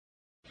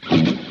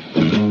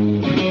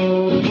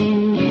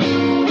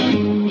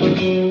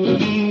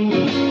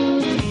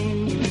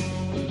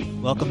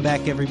Welcome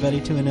back, everybody,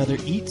 to another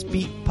Eats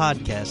Beat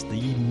podcast,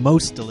 the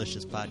most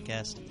delicious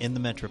podcast in the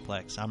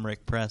Metroplex. I'm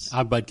Rick Press.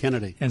 I'm Bud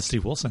Kennedy. And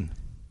Steve Wilson.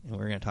 And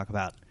we're going to talk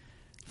about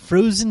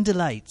frozen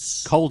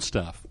delights. Cold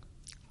stuff.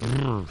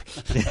 All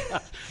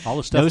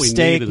the stuff No we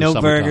steak, need in no the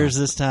burgers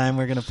this time.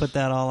 We're going to put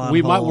that all on We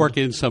hold. might work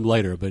in some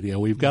later, but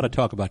we've got to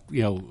talk about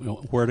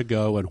where to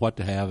go and what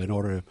to have in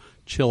order to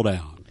chill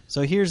down.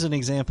 So here's an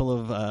example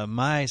of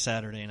my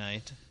Saturday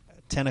night.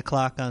 10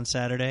 o'clock on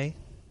Saturday,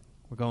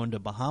 we're going to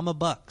Bahama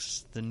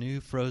Bucks, the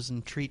new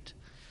frozen treat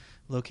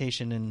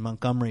location in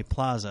Montgomery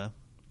Plaza.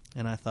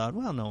 And I thought,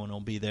 well, no one will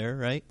be there,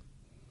 right?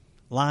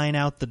 Line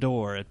out the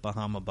door at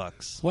Bahama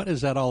Bucks. What is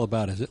that all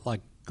about? Is it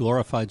like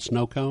glorified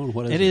snow cone?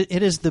 What is it?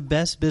 It is the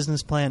best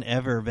business plan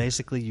ever.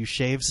 Basically, you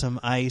shave some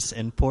ice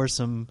and pour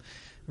some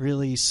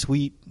really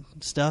sweet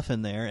stuff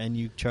in there, and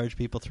you charge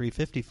people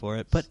 $3.50 for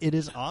it. But it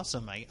is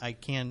awesome. I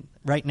can't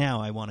right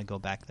now. I want to go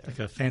back there. Like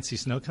a fancy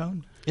snow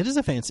cone? It is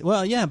a fancy.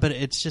 Well, yeah, but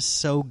it's just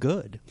so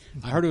good.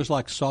 I heard it was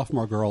like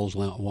sophomore girls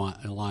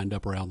lined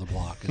up around the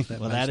block. Is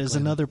that Well, that is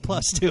another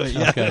plus to it.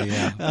 Yeah. Okay,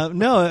 yeah.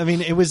 No, I mean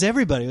it was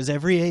everybody. It was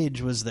every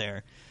age was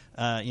there.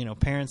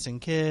 Parents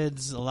and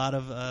kids. A lot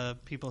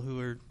of people who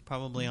were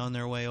probably on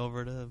their way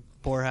over to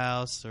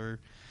Poorhouse or.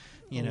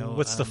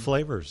 What's the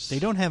flavors? They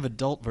don't have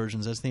adult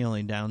versions. That's the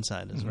only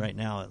downside, is right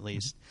now at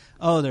least.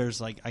 Oh,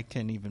 there's I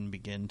can't even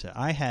begin to.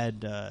 I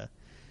had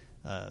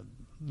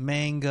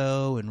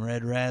mango and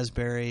red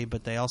raspberry,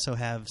 but they also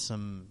have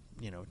some,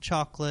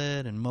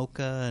 chocolate and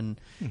mocha, and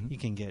you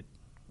can get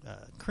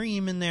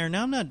cream in there.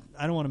 Now,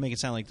 I don't want to make it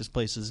sound like this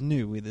place is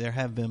new. There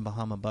have been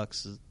Bahama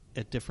Bucks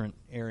at different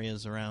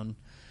areas around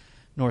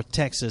North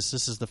Texas.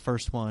 This is the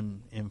first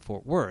one in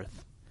Fort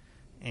Worth.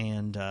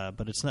 And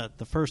but it's not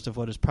the first of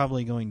what is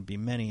probably going to be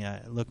many.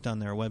 I looked on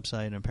their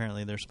website, and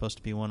apparently there's supposed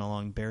to be one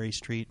along Berry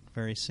Street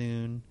very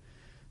soon,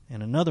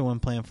 and another one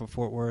planned for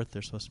Fort Worth.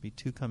 There's supposed to be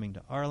two coming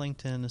to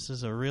Arlington. This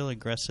is a real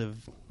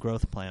aggressive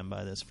growth plan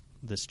by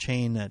this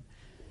chain that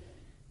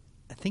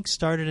I think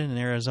started in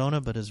Arizona,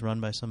 but is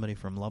run by somebody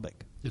from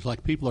Lubbock. It's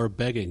like people are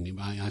begging.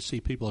 I see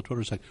people on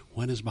Twitter saying,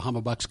 "When is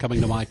Bahama Bucks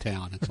coming to my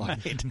town?" It's like,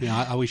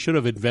 right. We should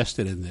have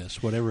invested in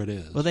this, whatever it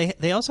is. Well,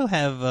 they also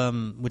have,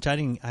 which I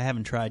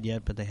haven't tried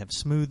yet, but they have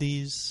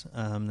smoothies.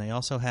 They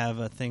also have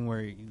a thing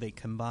where they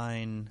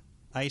combine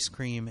ice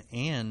cream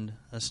and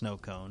a snow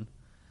cone.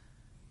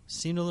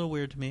 Seemed a little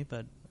weird to me,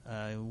 but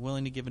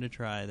willing to give it a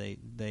try. They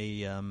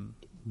use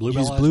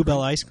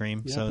Bluebell ice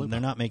cream, yeah, so Bluebell.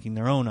 they're not making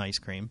their own ice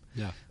cream.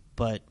 Yeah,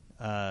 but.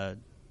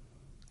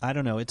 I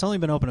don't know. It's only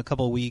been open a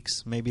couple of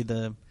weeks. Maybe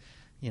the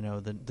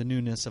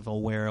newness of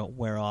will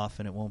wear off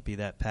and it won't be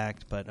that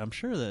packed. But I'm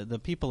sure the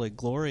people at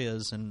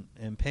Gloria's and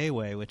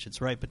Payway, which it's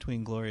right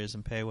between Gloria's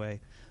and Payway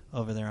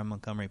over there on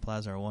Montgomery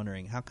Plaza, are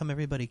wondering how come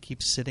everybody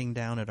keeps sitting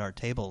down at our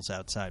tables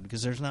outside,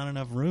 because there's not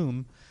enough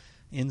room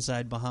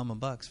inside Bahama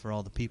Bucks for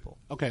all the people.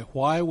 Okay,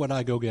 why would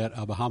I go get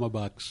a Bahama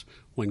Bucks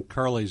when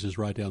Curly's is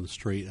right down the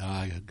street?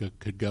 I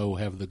could go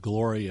have the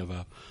glory of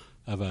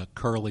a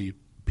Curly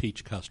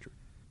peach custard.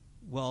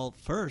 Well,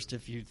 first,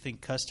 if you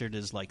think custard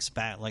is like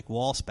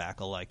wall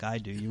spackle, like I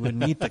do, you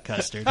wouldn't eat the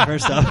custard.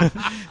 First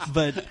off,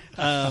 but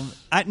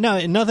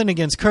no, nothing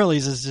against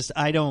Curly's. Is just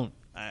I don't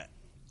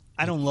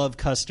love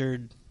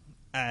custard,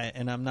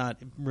 and I'm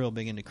not real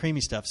big into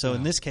creamy stuff. So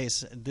in this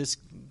case, this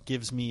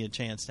gives me a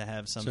chance to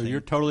have something. So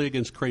you're totally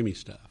against creamy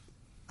stuff.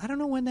 I don't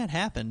know when that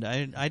happened.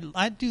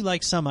 I do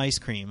like some ice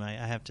cream, I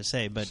have to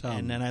say, but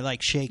and I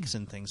like shakes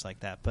and things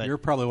like that. But you're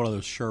probably one of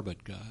those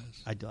sherbet guys.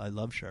 I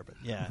love sherbet.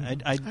 Yeah,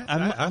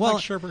 I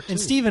like sherbet too. And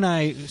Steve and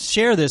I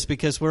share this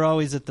because we're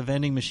always at the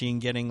vending machine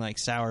getting like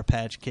Sour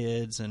Patch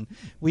Kids, and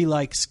we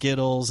like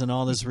Skittles and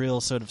all this real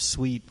sort of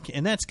sweet.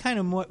 And that's kind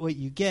of what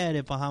you get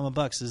at Bahama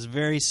Bucks is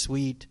very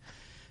sweet.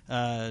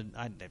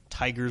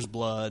 Tiger's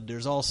blood.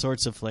 There's all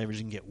sorts of flavors.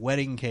 You can get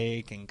wedding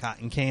cake and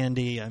cotton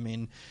candy. I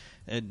mean.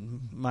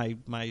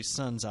 My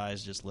son's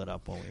eyes just lit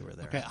up while we were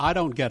there. Okay, I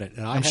don't get it.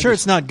 And I'm sure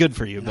it's not good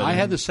for you. But I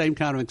had the same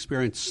kind of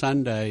experience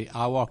Sunday.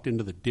 I walked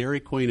into the Dairy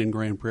Queen in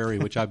Grand Prairie,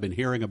 which I've been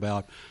hearing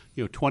about.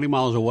 20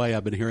 miles away,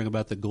 I've been hearing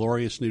about the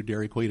glorious new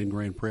Dairy Queen in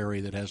Grand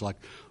Prairie that has like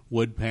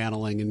wood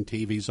paneling and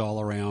TVs all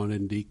around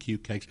and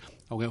DQ cakes.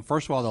 Okay,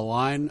 first of all, the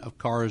line of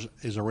cars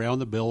is around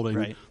the building.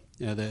 Right.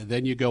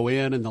 Then you go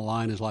in, and the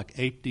line is like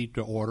 8 deep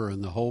to order,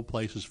 and the whole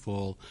place is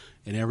full,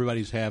 and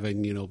everybody's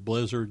having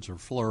blizzards or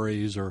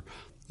flurries or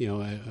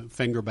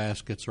finger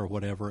baskets or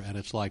whatever, and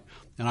it's like,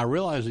 and I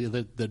realize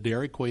that the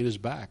Dairy Queen is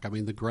back. I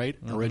mean, the great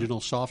original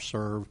soft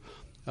serve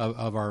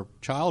of our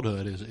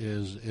childhood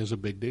is a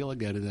big deal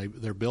again, and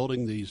they're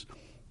building these,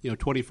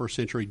 21st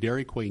century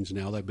Dairy Queens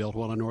now. They built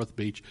one on North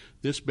Beach.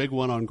 This big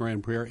one on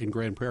Grand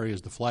Prairie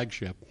is the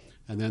flagship,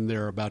 and then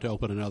they're about to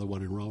open another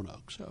one in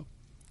Roanoke. So.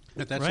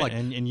 That's right. like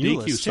and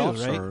DQ Euless soft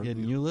too, right? serve.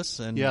 In Euless,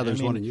 and yeah,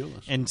 there's one in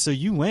Euless. And so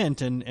you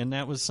went, and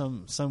that was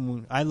some.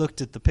 I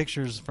looked at the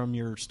pictures from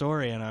your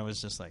story, and I was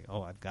just like,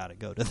 oh, I've got to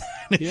go to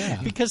that. Yeah,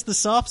 because the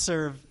soft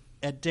serve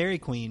at Dairy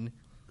Queen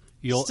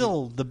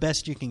still the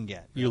best you can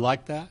get. You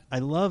like that? I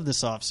love the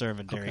soft serve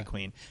at Dairy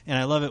Queen, and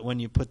I love it when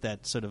you put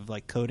that sort of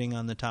like coating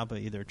on the top of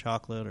either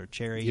chocolate or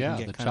cherry. Yeah, you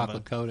can get the kind chocolate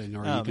of coating,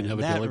 or you can have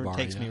a dilly bar.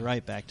 That takes me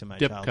right back to my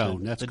dip childhood.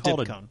 Cone. That's the called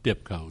dip a cone.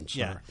 dip cone,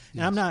 sir.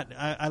 Yeah, and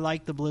I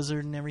like the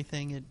Blizzard and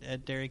everything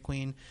at Dairy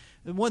Queen.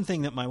 One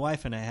thing that my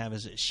wife and I have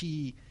is that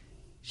she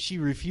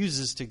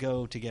refuses to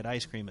go to get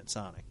ice cream at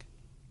Sonic.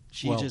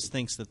 She just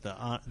thinks that the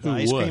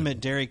ice cream at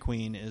Dairy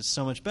Queen is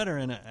so much better,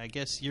 and I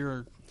guess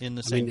you're in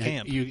the same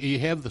camp. You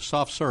have the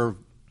soft serve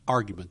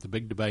argument, the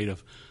big debate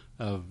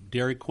of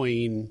Dairy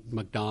Queen,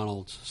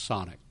 McDonald's,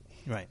 Sonic.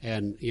 Right.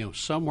 And,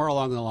 somewhere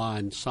along the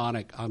line,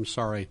 Sonic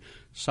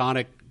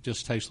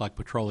just tastes like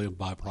petroleum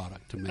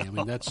byproduct to me. I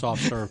mean, that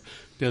soft serve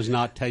does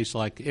not taste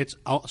like it's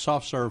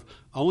soft serve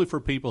only for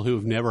people who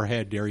have never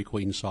had Dairy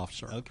Queen soft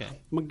serve. Okay.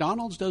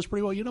 McDonald's does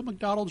pretty well.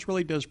 McDonald's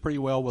really does pretty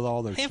well with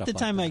all their stuff. Half the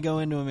time I go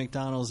into a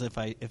McDonald's, if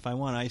I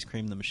want ice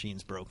cream, the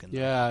machine's broken.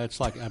 Yeah, it's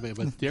like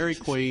but Dairy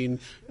Queen,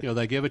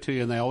 they give it to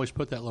you, and they always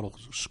put that little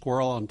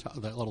swirl on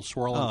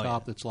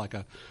top. That's like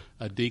a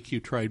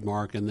DQ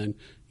trademark, and then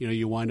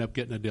you wind up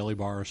getting a dilly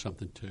bar or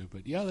something too.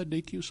 But yeah, the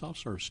DQ soft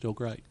serve is still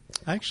great.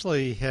 I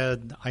actually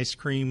had ice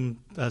cream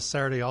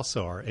Saturday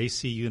also. Our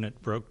AC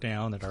unit broke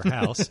down at our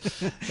house,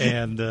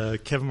 and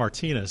Kevin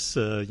Martinez,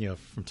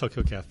 from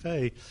Tokyo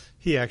Cafe,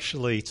 he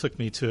actually took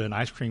me to an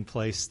ice cream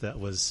place that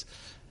was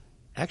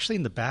actually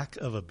in the back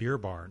of a beer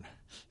barn.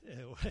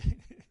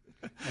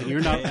 And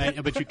you're not,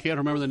 but you can't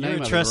remember the name of it.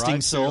 You're a trusting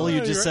right? soul.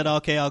 You just said,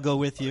 "Okay, I'll go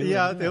with you."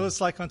 Yeah, it was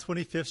like on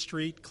 25th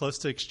Street, close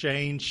to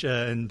Exchange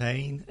in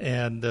Maine,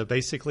 and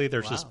basically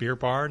there's this beer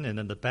barn, and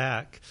in the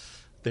back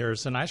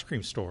there's an ice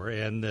cream store,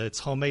 and it's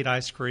homemade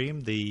ice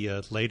cream.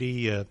 The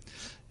lady,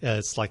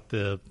 it's like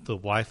the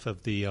wife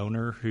of the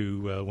owner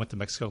who went to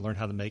Mexico and learned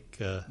how to make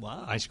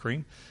ice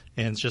cream,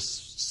 and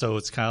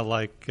it's kind of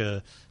like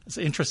it's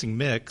an interesting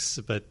mix.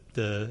 But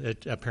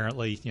it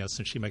apparently,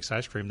 since she makes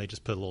ice cream, they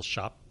just put a little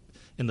shop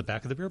in the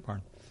back of the beer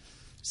barn.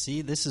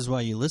 See, this is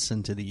why you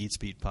listen to the Eat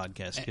Speed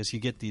podcast, because you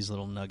get these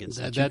little nuggets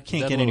that you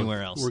can't get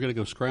anywhere else. We're going to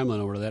go scrambling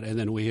over to that, and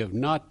then we have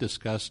not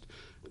discussed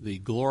the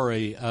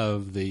glory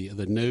of the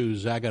new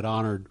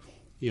Zagat-honored,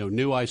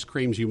 new ice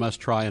creams you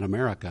must try in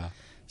America.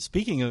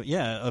 Speaking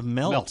of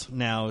Melt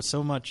now,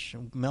 so much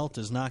Melt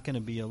is not going to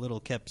be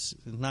not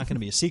going to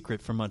be a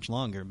secret for much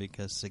longer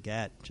because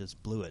Zagat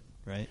just blew it,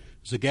 right?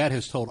 Zagat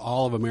has told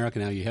all of America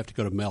now you have to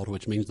go to Melt,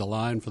 which means the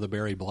line for the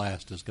Berry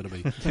Blast is going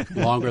to be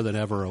longer than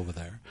ever over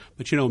there.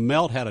 But,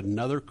 Melt had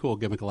another cool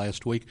gimmick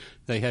last week.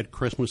 They had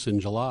Christmas in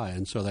July,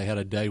 and so they had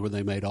a day where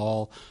they made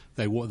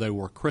they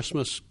wore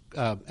Christmas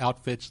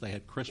outfits. They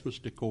had Christmas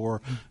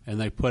decor, and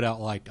they put out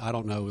like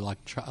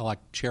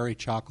cherry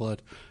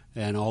chocolate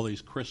and all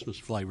these Christmas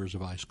flavors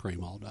of ice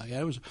cream all day.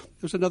 Yeah, it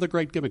was another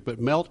great gimmick. But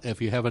Melt, if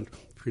you're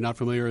not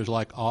familiar, is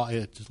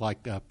it's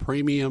like a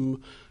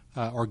premium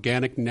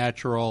organic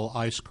natural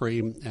ice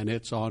cream, and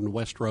it's on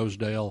West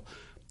Rosedale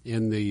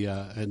in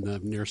the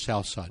near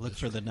South Side. Look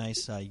for the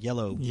nice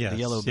yellow. Yes. The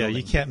yellow yeah, building.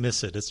 you can't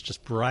miss it. It's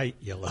just bright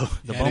yellow.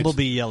 The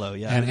bumblebee yellow.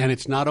 Yeah, and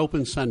it's not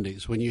open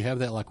Sundays. When you have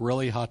that like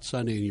really hot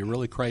Sunday and you're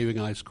really craving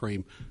ice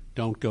cream,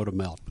 don't go to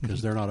Melt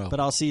because they're not open. But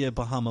I'll see you at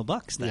Bahama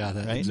Bucks then.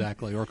 Yeah, right?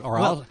 Exactly.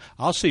 Or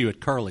I'll see you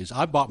at Curly's.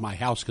 I bought my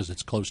house because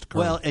it's close to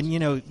Curly's. Well,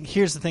 and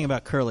here's the thing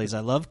about Curly's.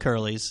 I love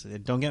Curly's. I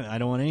don't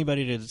want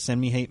anybody to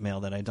send me hate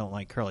mail that I don't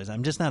like Curly's.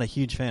 I'm just not a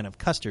huge fan of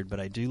custard, but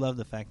I do love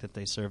the fact that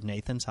they serve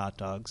Nathan's hot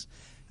dogs.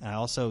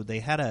 And they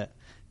had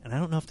and I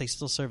don't know if they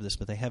still serve this,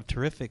 but they have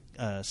terrific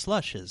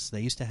slushes. They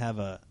used to have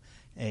a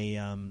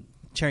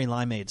cherry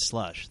limeade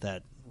slush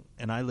that.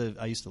 And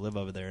I used to live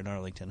over there in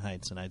Arlington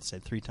Heights, and I'd say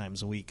 3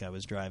 times a week I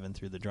was driving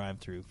through the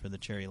drive-thru for the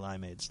cherry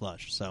limeade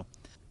slush. So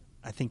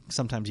I think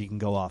sometimes you can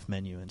go off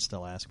menu and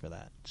still ask for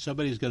that.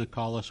 Somebody's going to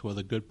call us with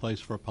a good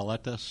place for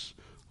paletas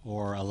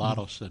or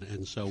helados,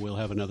 and so we'll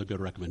have another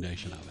good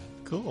recommendation of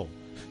it. Cool.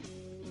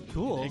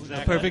 Exactly.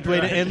 A perfect way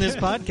to end this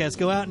podcast.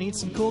 Go out and eat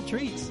some cool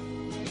treats.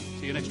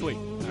 See you next week.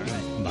 All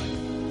right. Bye.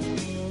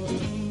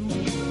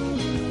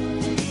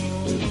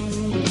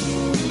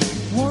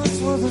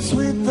 Once was a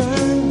sweet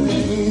thing,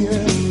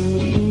 baby.